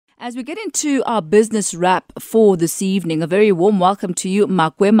As we get into our business wrap for this evening, a very warm welcome to you,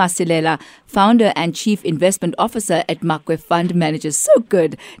 Makwe Masilela, founder and chief investment officer at Makwe Fund Managers. So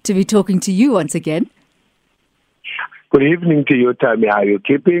good to be talking to you once again. Good evening to you, Tammy. How are you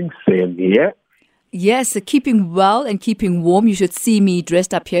keeping? Same here. Yes, keeping well and keeping warm. You should see me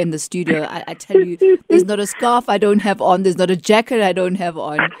dressed up here in the studio. I tell you, there's not a scarf I don't have on. There's not a jacket I don't have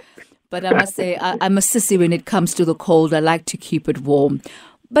on. But I must say, I'm a sissy when it comes to the cold. I like to keep it warm.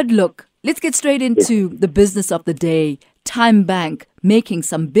 But look, let's get straight into the business of the day. TymeBank making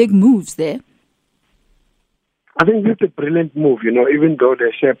some big moves there. I think this is a brilliant move. Even though the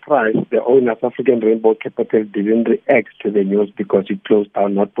share price, the owner of African Rainbow Capital didn't react to the news because it closed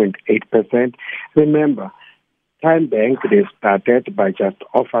down 0.8%. Remember, TymeBank, they started by just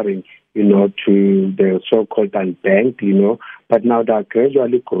offering, to the so-called unbanked, but now they're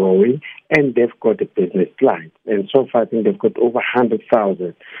gradually growing and they've got a business line. And so far, I think they've got over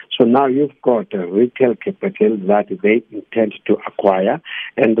 100,000. So now you've got a retail capital that they intend to acquire.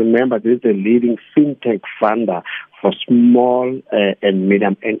 And remember, this is a leading fintech funder for small and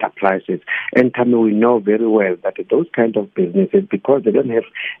medium enterprises. And we know very well that those kind of businesses, because they don't have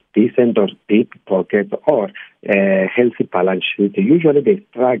decent or deep pockets or healthy balance sheets, usually they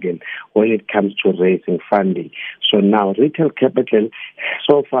struggle when it comes to raising funding. So now retail capital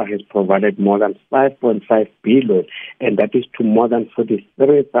so far has provided more than 5.5 billion, and that is to more than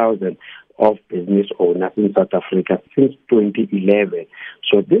 43,000 of business owners in South Africa since 2011.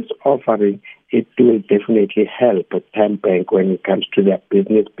 So this offering, it will definitely help TymeBank when it comes to their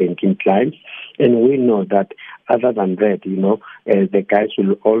business banking clients. And we know that other than that, the guys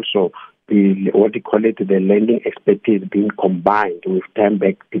will also be the lending expertise being combined with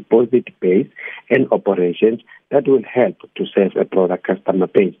TymeBank deposit base and operations that will help to serve a broader customer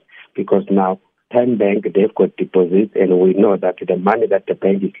base. Because now TymeBank, they've got deposits, and we know that the money that the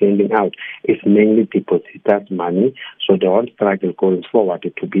bank is lending out is mainly depositors' money, so they won't struggle going forward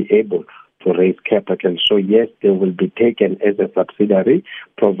to be able to raise capital. So yes, they will be taken as a subsidiary,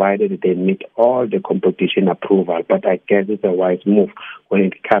 provided they meet all the competition approval. But I guess it's a wise move when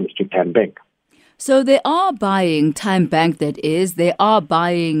it comes to TymeBank. So they are buying TymeBank, that is. They are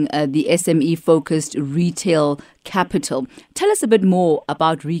buying the SME-focused Retail Capital. Tell us a bit more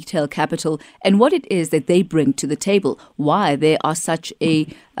about Retail Capital and what it is that they bring to the table, why they are such a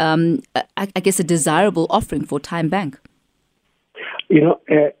desirable offering for TymeBank.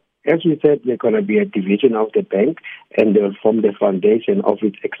 As we said, they're going to be a division of the bank, and they'll form the foundation of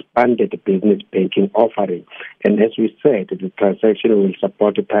its expanded business banking offering. And as we said, the transaction will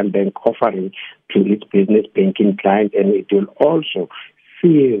support the TymeBank offering to its business banking client, and it will also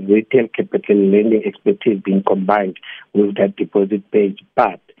see retail capital lending expertise being combined with that deposit base.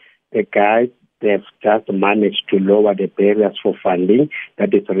 But the guys, they've just managed to lower the barriers for funding,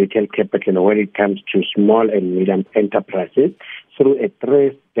 that is retail capital, when it comes to small and medium enterprises, through a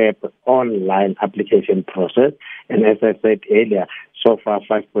 3-step online application process. And as I said earlier, so far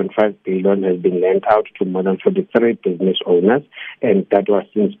 5.5 billion has been lent out to more than 43 business owners, and that was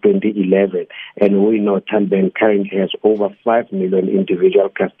since 2011. And we know TymeBank currently has over 5 million individual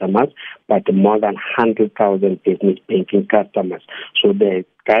customers, but more than 100,000 business banking customers. So the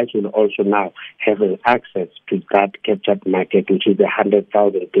guys will also now have access to that captured market, which is the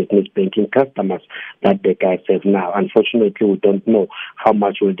 100,000 business banking customers that the guys have now. Unfortunately, we don't know how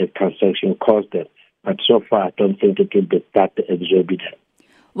much will the transaction cost them. But so far, I don't think it will be that exorbitant.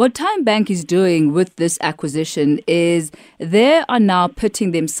 What TymeBank is doing with this acquisition is they are now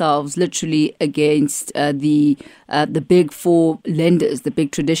pitting themselves literally against the big four lenders, the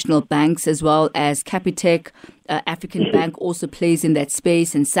big traditional banks, as well as Capitec. African Bank also plays in that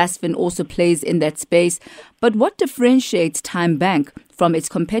space, and Sasfin also plays in that space. But what differentiates TymeBank from its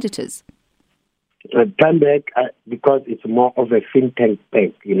competitors? TymeBank, because it's more of a fintech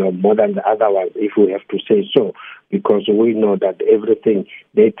bank, more than the other ones, if we have to say so, because we know that everything,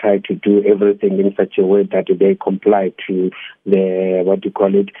 they try to do everything in such a way that they comply to the,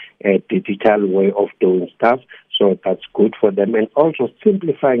 digital way of doing stuff. So that's good for them. And also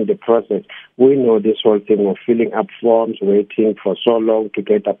simplifying the process. We know this whole thing of filling up forms, waiting for so long to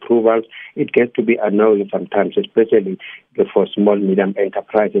get approvals. It gets to be annoying sometimes, especially for small, medium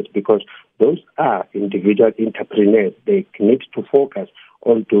enterprises, because those are individual entrepreneurs. They need to focus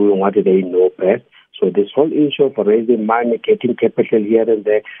on doing what they know best. So this whole issue of raising money, getting capital here and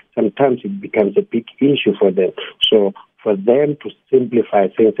there, sometimes it becomes a big issue for them. So for them to simplify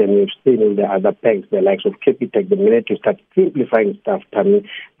things, and we've seen in the other banks, the likes of Capitec, the minute to start simplifying stuff,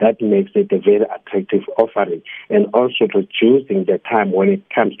 that makes it a very attractive offering. And also reducing the time when it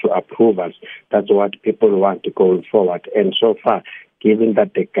comes to approvals. That's what people want going forward. And so far, given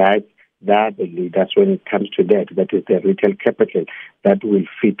that the guys, they are the leaders when it comes to that. That is the retail capital that will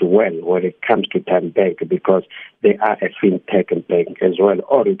fit well when it comes to TymeBank, because they are a fintech bank as well,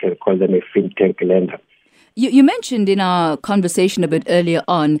 or you can call them a fintech lender. You mentioned in our conversation a bit earlier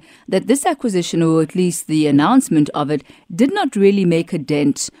on that this acquisition, or at least the announcement of it, did not really make a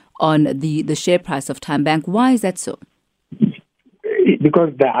dent on the share price of TymeBank. Why is that so?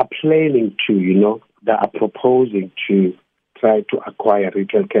 Because they are planning to, they are proposing to try to acquire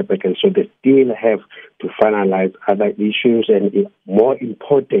retail capital. So they still have to finalize other issues, and more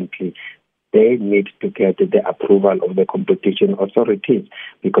importantly, they need to get the approval of the competition authorities,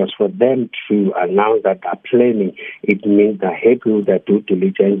 because for them to announce that they're planning, it means they're happy with their due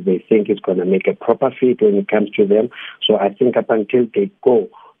diligence. They think it's going to make a proper fit when it comes to them. So I think up until they go,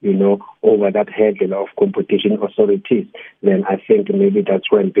 over that hurdle of competition authorities, then I think maybe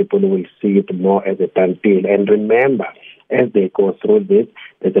that's when people will see it more as a done deal. And remember, as they go through this,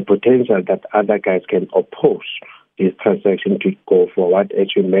 there's a potential that other guys can oppose this transaction to go forward. As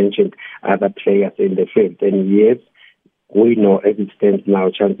you mentioned, other players in the field. And yes, we know as it stands now,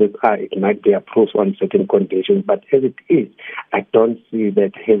 chances are it might be approved on certain conditions. But as it is, I don't see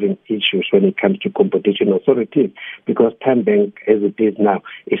that having issues when it comes to competition authorities, because TymeBank, as it is now,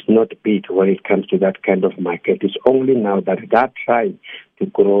 is not big when it comes to that kind of market. It's only now that they're trying to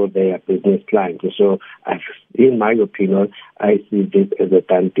grow their business lines. So, in my opinion, I see this as a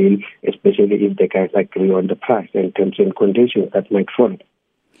done deal, especially if the guys agree on the price and terms and conditions that might follow.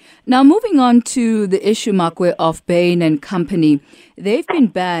 Now, moving on to the issue, Makwe, of Bain and Company. They've been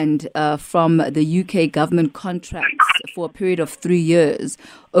banned from the UK government contracts for a period of 3 years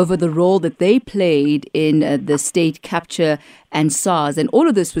over the role that they played in the state capture and SARS. And all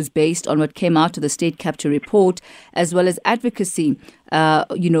of this was based on what came out of the state capture report, as well as advocacy,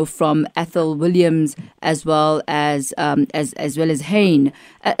 from Ethel Williams, as well as Hain.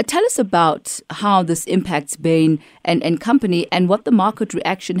 Tell us about how this impacts Bain and Company, and what the market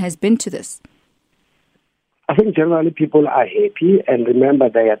reaction has been to this. I think generally people are happy, and remember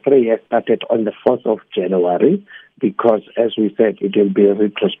their 3 years started on the 4th of January, because as we said, it will be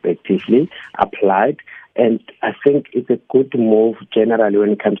retrospectively applied. And I think it's a good move generally when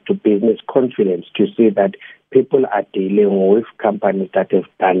it comes to business confidence, to see that people are dealing with companies that have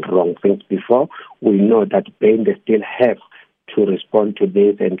done wrong things before. We know that Bain, they still have to respond to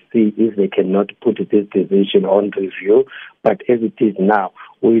this and see if they cannot put this decision on review. But as it is now,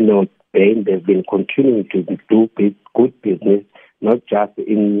 we know Bain, they've been continuing to do good business, not just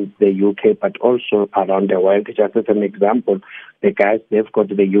in the UK, but also around the world. Just as an example, the guys, they've got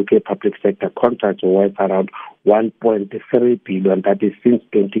the UK public sector contracts worth around 1.3 billion, that is since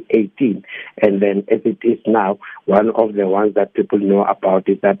 2018. And then as it is now, one of the ones that people know about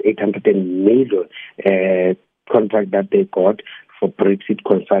is that 800 million contract that they got for Brexit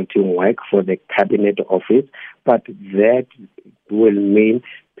consulting work for the Cabinet Office. But that will mean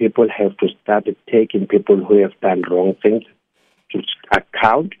people have to start taking people who have done wrong things to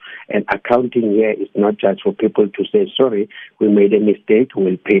account. And accounting here is not just for people to say, sorry, we made a mistake,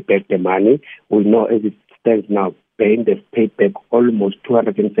 we'll pay back the money. We know as it stands now, Bain, they've paid back almost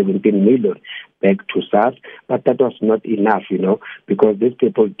 217 million back to SARS, but that was not enough, because these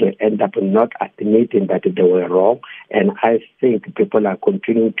people, they end up not admitting that they were wrong. And I think people are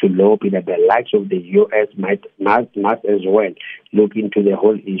continuing to lobby that the likes of the US must as well look into the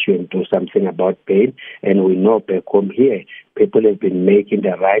whole issue and do something about Bain. And we know back home here, people have been making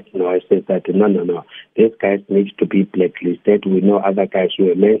the right noises that no, these guys need to be blacklisted. We know other guys who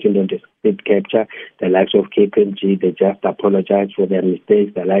were mentioned on the state capture, the likes of KPMG, they just apologized for their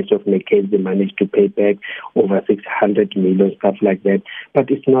mistakes. The likes of McKinsey managed to pay back over 600 million, stuff like that. But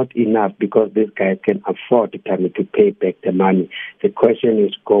it's not enough, because these guys can afford to pay back the money. The question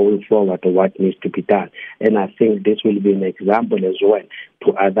is, going forward, what needs to be done? And I think this will be an example as well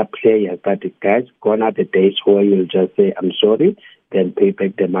to other players, that the guys, gone are the days where you'll just say, I'm sorry, then pay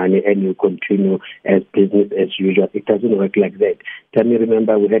back the money and you continue as business as usual. It doesn't work like that. Tell me,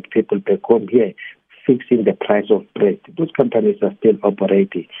 remember, we had people back home here fixing the price of bread. Those companies are still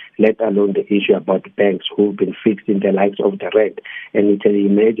operating, let alone the issue about banks who've been fixing the likes of the rent. And you can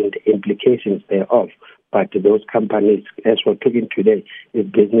imagine the implications thereof. But those companies, as we're talking today, is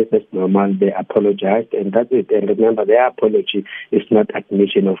business as normal. They apologized, and that's it. And remember, their apology is not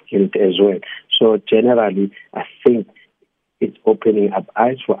admission of guilt as well. So generally, I think it's opening up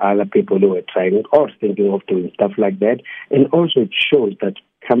eyes for other people who are trying or thinking of doing stuff like that. And also it shows that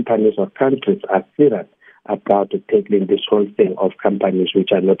companies or countries are serious about tackling this whole thing of companies which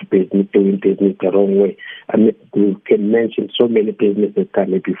are not doing business the wrong way. I mean, we can mention so many businesses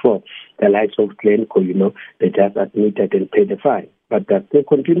coming before. The likes of Glencoe, they just admitted and paid the fine. but that they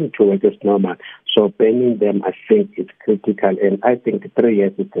continue to work as normal. So banning them, I think, is critical, and I think 3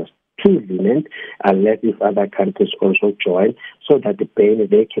 years is just too lenient, unless if other countries also join, so that the Bain,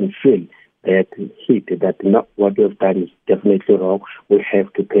 they can feel that hit, that not what we've done is definitely wrong, we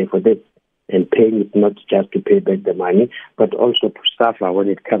have to pay for this. And paying is not just to pay back the money, but also to suffer when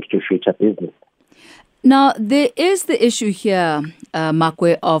it comes to future business. Now, there is the issue here,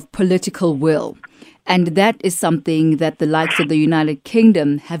 Makwe, of political will. And that is something that the likes of the United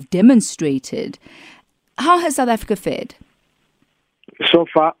Kingdom have demonstrated. How has South Africa fared? So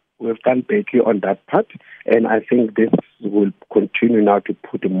far, we've done badly on that part. And I think this will continue now to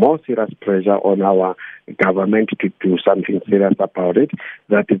put more serious pressure on our government to do something serious about it,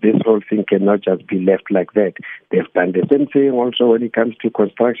 that this whole thing cannot just be left like that. They've done the same thing also when it comes to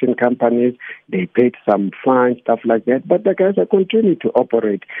construction companies. They paid some fines, stuff like that, but the guys are continuing to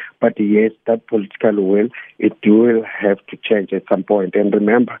operate. But yes, that political will, it will have to change at some point. And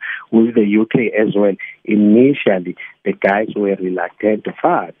remember, with the UK as well, initially the guys were reluctant to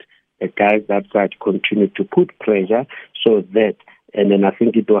fight. The guys that side continued to put pressure so that, and then I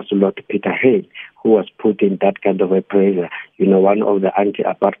think it was Lord Peter Hale who was putting that kind of a pressure, one of the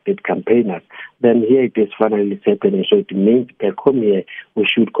anti-apartheid campaigners. Then here it is finally happening. So it means back home here, we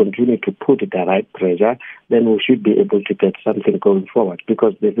should continue to put the right pressure, then we should be able to get something going forward,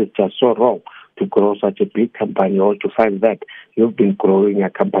 because this is just so wrong to grow such a big company, or to find that you've been growing a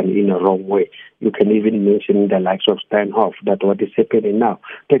company in a wrong way. You can even mention the likes of Steinhoff, that what is happening now.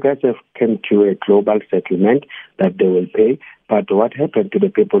 The guys have come to a global settlement that they will pay, but what happened to the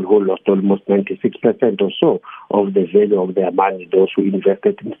people who lost almost 96% or so of the value of their money, those who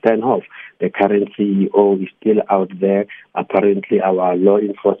invested in Steinhoff? The current CEO is still out there. Apparently, our law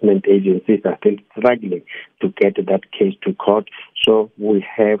enforcement agencies are still struggling to get that case to court. So we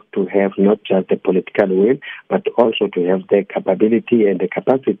have to have not just the political will, but also to have the capability and the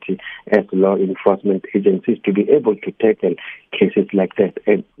capacity as law enforcement agencies to be able to tackle cases like that,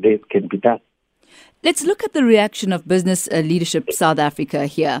 and this can be done. Let's look at the reaction of business leadership South Africa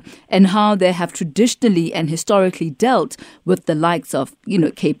here, and how they have traditionally and historically dealt with the likes of,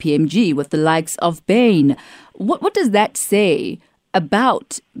 KPMG, with the likes of Bain. What does that say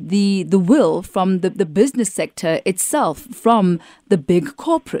about the will from the business sector itself, from the big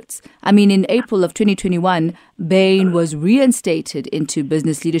corporates? I mean, in April of 2021, Bain was reinstated into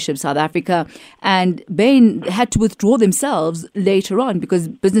Business Leadership South Africa, and Bain had to withdraw themselves later on because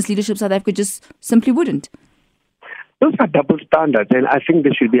Business Leadership South Africa just simply wouldn't. Those are double standards, and I think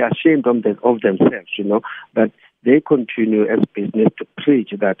they should be ashamed of themselves, that they continue as business to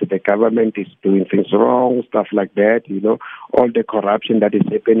preach that the government is doing things wrong, stuff like that, all the corruption that is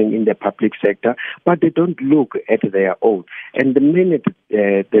happening in the public sector, but they don't look at their own. And the minute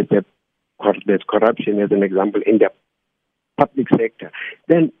there's corruption, as an example, in the public sector,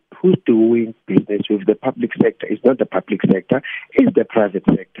 then who's doing business with the public sector? It's not the public sector, it's the private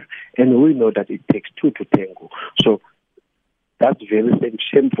sector. And we know that it takes two to tango. So that's very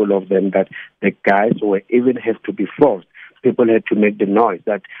shameful of them, that the guys will even have to be forced. People had to make the noise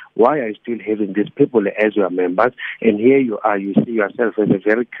that, why are you still having these people as your members? And here you are, you see yourself as a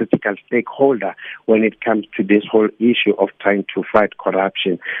very critical stakeholder when it comes to this whole issue of trying to fight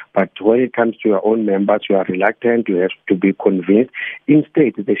corruption. But when it comes to your own members, you are reluctant, you have to be convinced.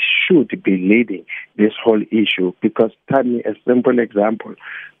 Instead, they should be leading this whole issue, because, tell me a simple example.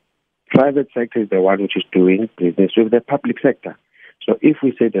 Private sector is the one which is doing business with the public sector. So if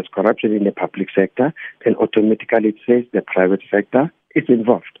we say there's corruption in the public sector, then automatically it says the private sector is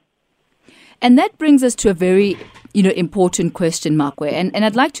involved. And that brings us to a very, important question, Makwe. And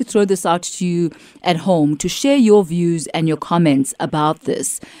I'd like to throw this out to you at home to share your views and your comments about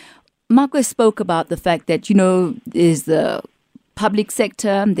this. Makwe spoke about the fact that, there's the public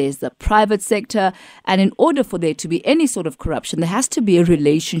sector, there's the private sector, and in order for there to be any sort of corruption, there has to be a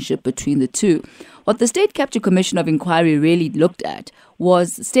relationship between the two. What the State Capture Commission of Inquiry really looked at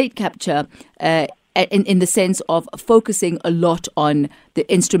was state capture in the sense of focusing a lot on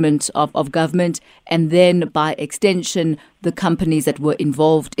the instrument of government, and then by extension, the companies that were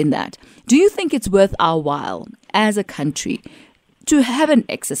involved in that. Do you think it's worth our while as a country to have an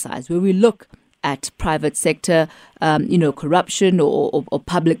exercise where we look at private sector, corruption or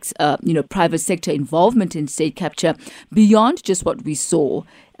public, private sector involvement in state capture beyond just what we saw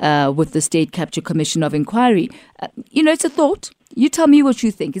with the State Capture Commission of Inquiry? It's a thought. You tell me what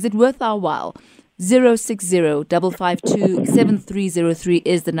you think. Is it worth our while? 060-552-7303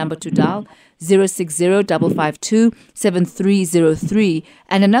 is the number to dial. 060-552-7303.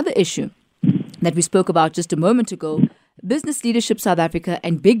 And another issue that we spoke about just a moment ago, Business Leadership South Africa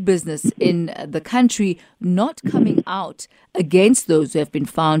and big business in the country not coming out against those who have been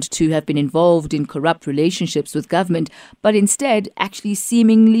found to have been involved in corrupt relationships with government, but instead actually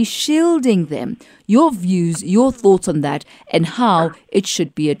seemingly shielding them. Your views, your thoughts on that, and how it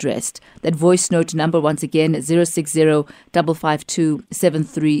should be addressed. That voice note number once again,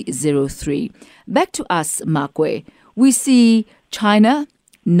 060-552-7303. Back to us, Makwe. We see China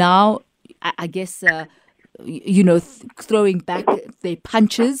now, I guess, throwing back their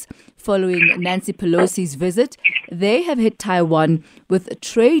punches following Nancy Pelosi's visit. They have hit Taiwan with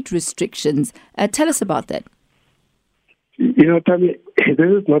trade restrictions. Tell us about that. Tammy, this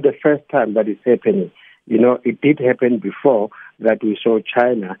is not the first time that it's happening. It did happen before that we saw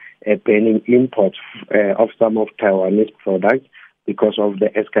China banning imports of some of Taiwanese products because of the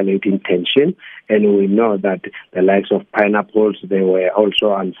escalating tension. And we know that the likes of pineapples, they were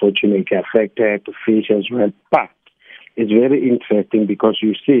also unfortunately affected, fish as well. But it's very interesting because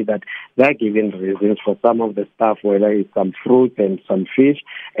you see that they're giving reasons for some of the stuff, whether it's some fruit and some fish,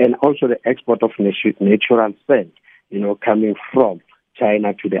 and also the export of natural sand, coming from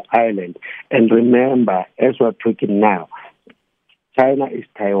China to the island. And remember, as we're talking now, China is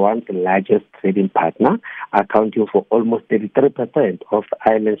Taiwan's largest trading partner, accounting for almost 33% of the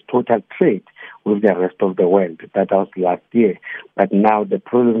island's total trade with the rest of the world. That was last year. But now the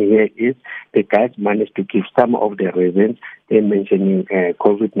problem here is the guys managed to give some of the reasons. They're mentioning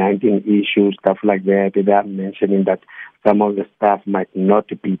COVID-19 issues, stuff like that. They are mentioning that some of the stuff might not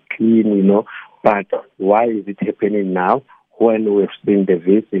be clean, But why is it happening now? When we've seen the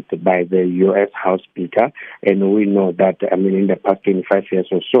visit by the U.S. House Speaker, and we know that, in the past 25 years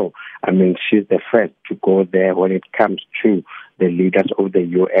or so, she's the first to go there when it comes to the leaders of the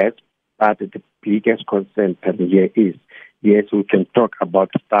U.S. But the biggest concern here is, yes, we can talk about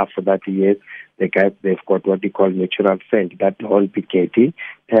stuff that, yes, the guys, they've got what they call natural sand that won't be getting.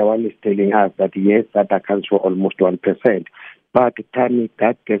 Taiwan is telling us that, yes, that accounts for almost 1%. But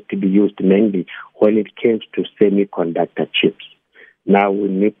that gets to be used mainly when it comes to semiconductor chips. Now we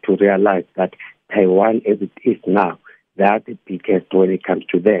need to realize that Taiwan, as it is now, that's the biggest when it comes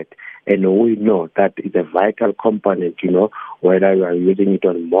to that. And we know that it's a vital component, whether you are using it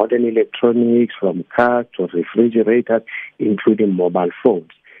on modern electronics, from cars to refrigerators, including mobile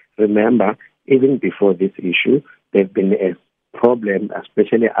phones. Remember, even before this issue, there's been a problem,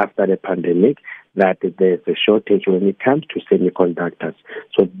 especially after the pandemic, that there's a shortage when it comes to semiconductors.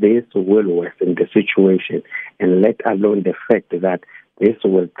 So this will worsen the situation, and let alone the fact that this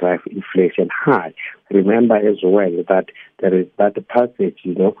will drive inflation high. Remember as well that there is that passage,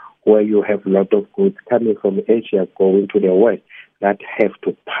 where you have a lot of goods coming from Asia going to the West that have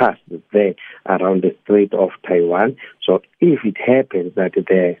to pass there around the Strait of Taiwan. So if it happens that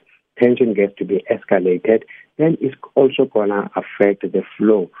the tension gets to be escalated, then it's also going to affect the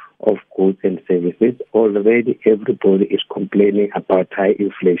flow of goods and services. Already everybody is complaining about high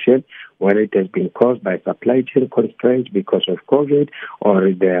inflation, whether it has been caused by supply chain constraints because of COVID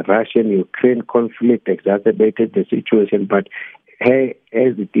or the Russian-Ukraine conflict exacerbated the situation. But as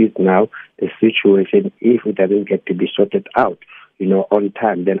it is now, the situation, if it doesn't get to be sorted out, on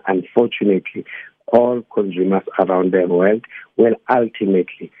time, then unfortunately all consumers around the world will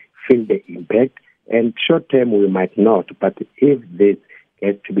ultimately feel the impact. And short term we might not, but if this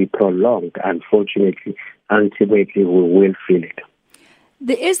gets to be prolonged, unfortunately, ultimately we will feel it.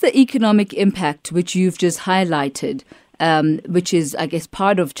 There is the economic impact which you've just highlighted, which is, I guess,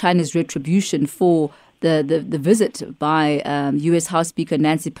 part of China's retribution for the visit by U.S. House Speaker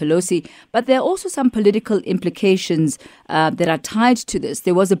Nancy Pelosi. But there are also some political implications that are tied to this.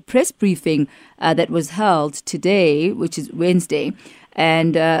 There was a press briefing that was held today, which is Wednesday,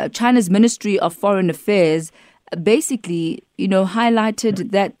 and China's Ministry of Foreign Affairs basically,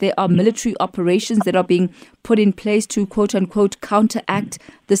 highlighted that there are military operations that are being put in place to, quote unquote, counteract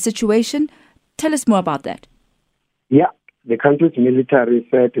the situation. Tell us more about that. Yeah, the country's military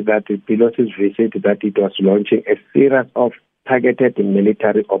said that Pelosi's visit, that it was launching a series of targeted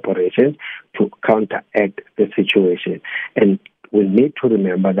military operations to counteract the situation. And we need to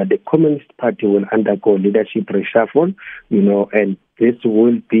remember that the Communist Party will undergo leadership reshuffle, and this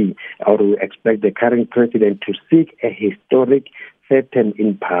will be, or we expect the current president to seek a historic third term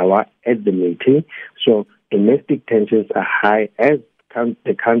in power at the meeting. So domestic tensions are high as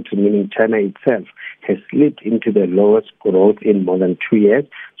the country, meaning China itself, has slipped into the lowest growth in more than 2 years.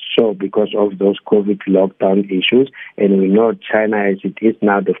 So because of those COVID lockdown issues, and we know China as it is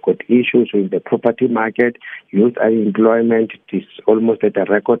now, they've got issues with the property market, youth unemployment is almost at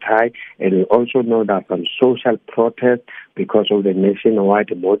a record high, and we also know that some social protests because of the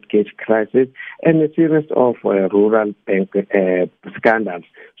nationwide mortgage crisis and a series of rural bank scandals.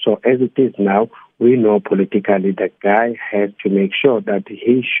 So as it is now, we know politically the guy has to make sure that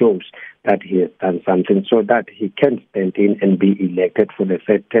he shows that he has done something so that he can stand in and be elected for the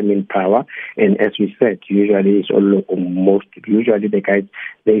third term in power. And as we said, usually the guys,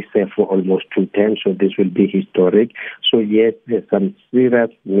 they serve for almost 2 terms, so this will be historic. So yes, there's some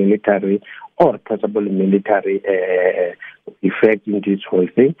serious military or possible military effect in this whole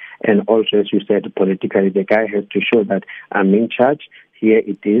thing. And also, as you said, politically, the guy has to show that I'm in charge. Here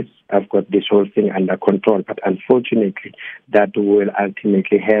it is. I've got this whole thing under control. But unfortunately, that will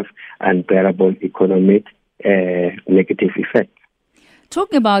ultimately have unbearable economic negative effects.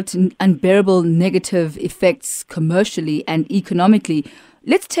 Talking about unbearable negative effects commercially and economically,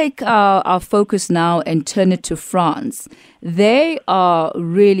 let's take our focus now and turn it to France. They are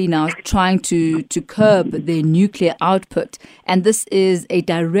really now trying to curb their nuclear output, and this is a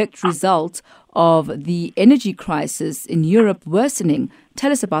direct result of the energy crisis in Europe worsening.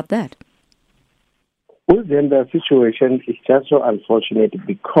 Tell us about that. Well, then the situation is just so unfortunate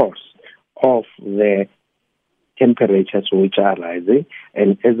because of the temperatures which are rising,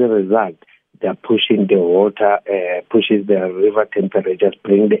 and as a result, they are pushing the water, pushes the river temperatures,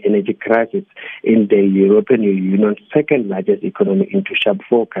 bring the energy crisis in the European Union, second largest economy, into sharp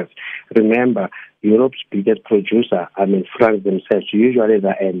focus. Remember, Europe's biggest producer, France themselves, usually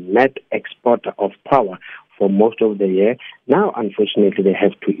they're a net exporter of power for most of the year. Now, unfortunately, they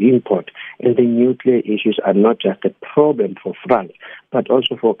have to import. And the nuclear issues are not just a problem for France, but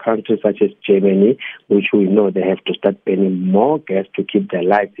also for countries such as Germany, which we know they have to start burning more gas to keep their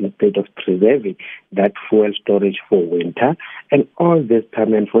lights instead of preserving that fuel storage for winter. And all this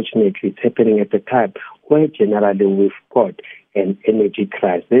time, unfortunately, it's happening at a time where generally we've got an energy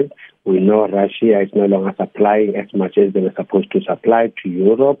crisis. We know Russia is no longer supplying as much as they were supposed to supply to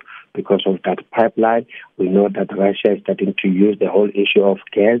Europe because of that pipeline. We know that Russia is starting to use the whole issue of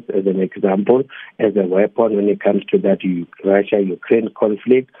gas as an example, as a weapon when it comes to that Russia-Ukraine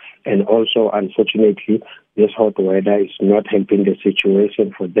conflict. And also, unfortunately, this hot weather is not helping the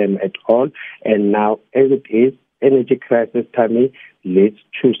situation for them at all. And now, as it is, energy crisis, Tammy, leads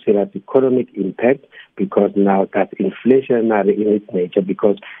to serious economic impact because now that's inflationary in its nature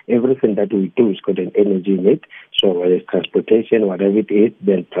because everything that we do is got an energy in it. So whether it's transportation, whatever it is,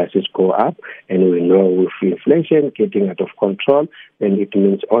 then prices go up. And we know with inflation getting out of control, then it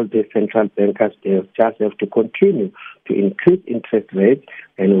means all the central bankers, they just have to continue to increase interest rates.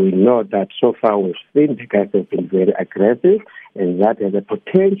 And we know that so far we've seen the guys have been very aggressive, and that has a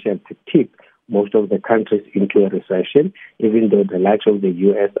potential to tip most of the countries into a recession, even though the likes of the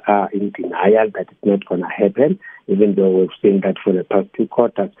U.S. are in denial that it's not going to happen, even though we've seen that for the past 2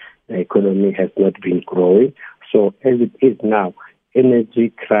 quarters, the economy has not been growing. So as it is now,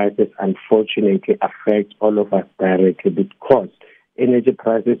 energy crisis unfortunately affects all of us directly because energy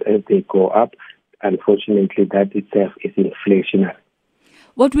prices, as they go up, unfortunately that itself is inflationary.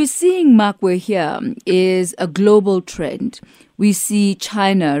 What we're seeing, Makwe, here is a global trend. We see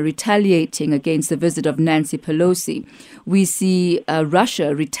China retaliating against the visit of Nancy Pelosi. We see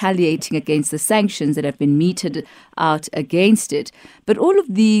Russia retaliating against the sanctions that have been meted out against it. But all of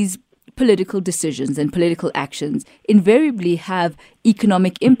these political decisions and political actions invariably have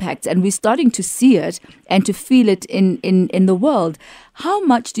economic impacts, and we're starting to see it and to feel it in the world. How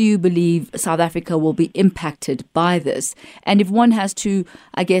much do you believe South Africa will be impacted by this? And if one has to,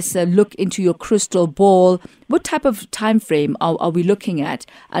 I guess, look into your crystal ball, what type of time frame are we looking at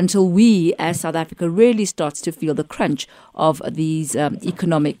until we, as South Africa, really starts to feel the crunch of these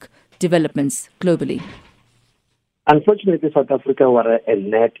economic developments globally? Unfortunately, South Africa were a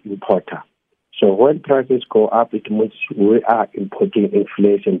net importer. So when prices go up, it means we are importing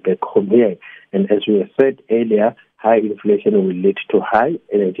inflation back home here. And as we said earlier, high inflation will lead to high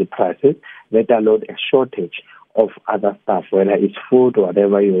energy prices, let alone a shortage of other stuff, whether it's food,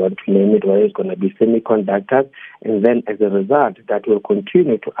 whatever you want to name it, whether it's going to be semiconductors. And then as a result, that will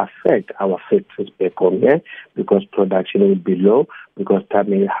continue to affect our factories back home here because production will be low, because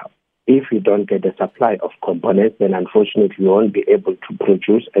If you don't get a supply of components, then unfortunately you won't be able to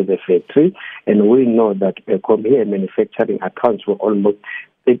produce as a factory. And we know that back home here, manufacturing accounts for almost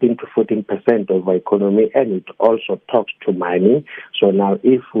 13 to 14% of our economy, and it also talks to mining. So now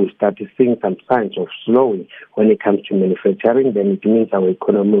if we start seeing some signs of slowing when it comes to manufacturing, then it means our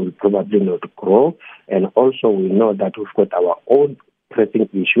economy will probably not grow. And also we know that we've got our own pressing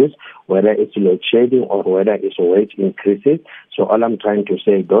issues, whether it's load shedding or whether it's wage increases. So all I'm trying to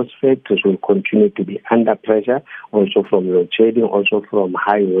say, those factors will continue to be under pressure, also from load shedding, also from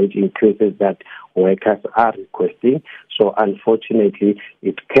high wage increases that workers are requesting. So unfortunately,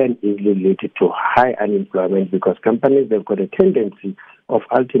 it can easily lead to high unemployment because companies, they've got a tendency of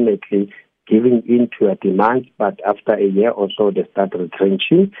ultimately giving in to a demand, but after a year or so, they start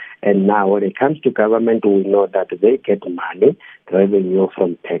retrenching. And now when it comes to government, we know that they get money, revenue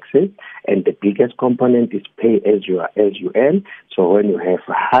from taxes, and the biggest component is pay as you earn. So when you have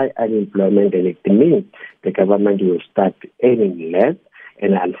high unemployment, then it means the government will start earning less,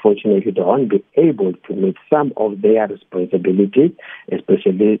 and unfortunately they won't be able to meet some of their responsibilities,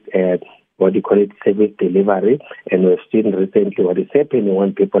 especially service delivery. And we've seen recently what is happening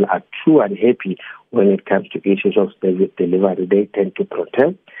when people are too unhappy when it comes to issues of service delivery. They tend to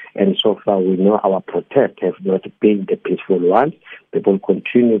protest. And so far we know our protests have not been the peaceful ones. People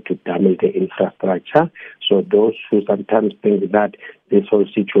continue to damage the infrastructure. So those who sometimes think that this whole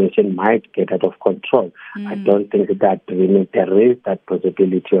situation might get out of control, I don't think that there is that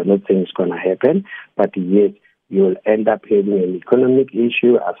possibility. I'm not saying it's going to happen, but yes, you will end up having an economic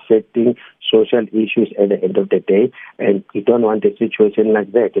issue affecting social issues at the end of the day. And you don't want a situation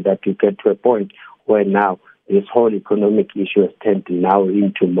like that you get to a point where now this whole economic issue has turned now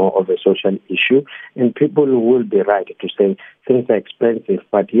into more of a social issue. And people will be right to say things are expensive,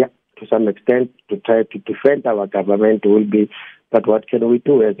 but yeah, to some extent, to try to defend our government will be, but what can we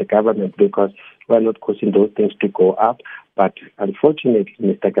do as a government? Because we're not causing those things to go up. But unfortunately,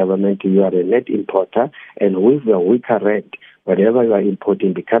 Mr. Government, you are a net importer, and with your weaker rand, whatever you are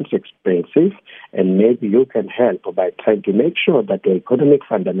importing becomes expensive, and maybe you can help by trying to make sure that the economic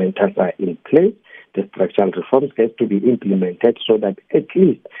fundamentals are in place. The structural reforms have to be implemented so that at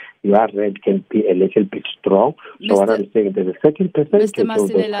least your rent can be a little bit strong. So what I'm saying, there's a certain percentage. Mr.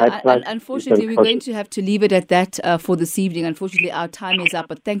 Masilela, unfortunately, we're going to have to leave it at that for this evening. Unfortunately, our time is up,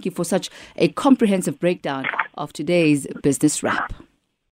 but thank you for such a comprehensive breakdown of today's Business Wrap.